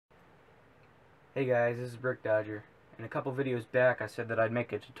Hey guys, this is Brick Dodger. In a couple videos back I said that I'd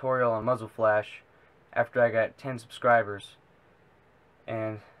make a tutorial on Muzzle Flash after I got 10 subscribers.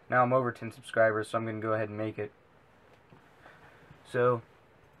 And now I'm over 10 subscribers, so I'm going to go ahead and make it. So,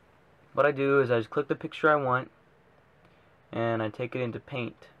 what I do is I just click the picture I want and I take it into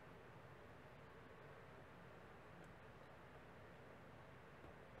Paint.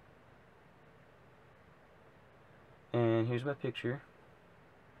 And here's my picture.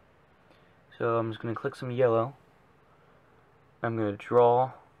 So I'm just going to click some yellow. I'm going to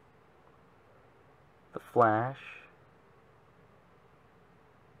draw the flash.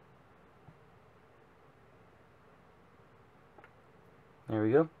 There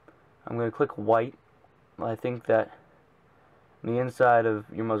we go. I'm going to click white. I think that on the inside of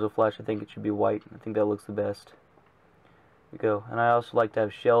your muzzle flash, I think it should be white. I think that looks the best. There we go. And I also like to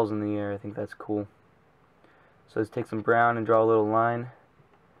have shells in the air. I think that's cool. So let's take some brown and draw a little line.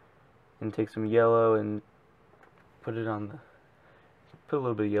 And take some yellow and put it on the... Put a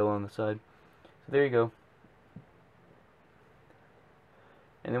little bit of yellow on the side. So there you go.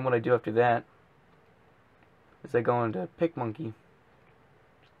 And then what I do after that is I go into Picmonkey.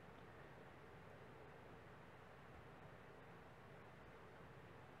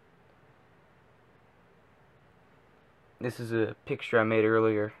 This is a picture I made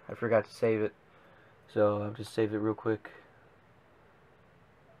earlier. I forgot to save it, so I'll just save it real quick.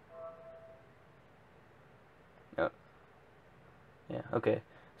 Oh. Yeah, okay.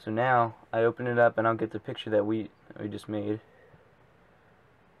 So now I open it up and I'll get the picture that we just made.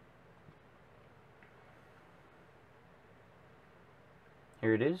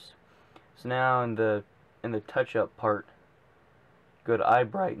 Here it is. So now in the touch-up part, go to eye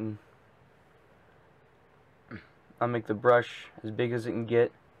brighten. I'll make the brush as big as it can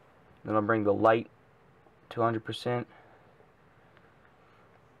get. Then I'll bring the light to 100%.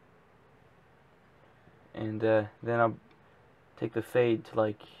 And then I'll take the fade to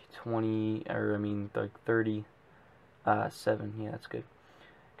like 20, or I mean like 37. Yeah, that's good.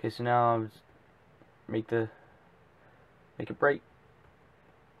 Okay, so now I'll make it bright.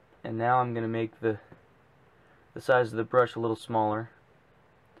 And now I'm gonna make the size of the brush a little smaller.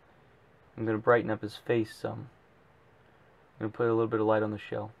 I'm gonna brighten up his face some. I'm going to put a little bit of light on the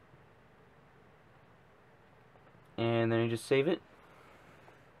shell. And then you just save it.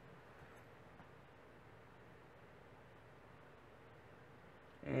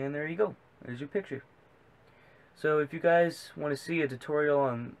 And there you go. There's your picture. So if you guys want to see a tutorial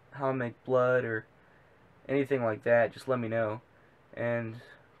on how to make blood or anything like that, just let me know. And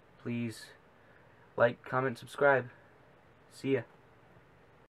please like, comment, subscribe. See ya.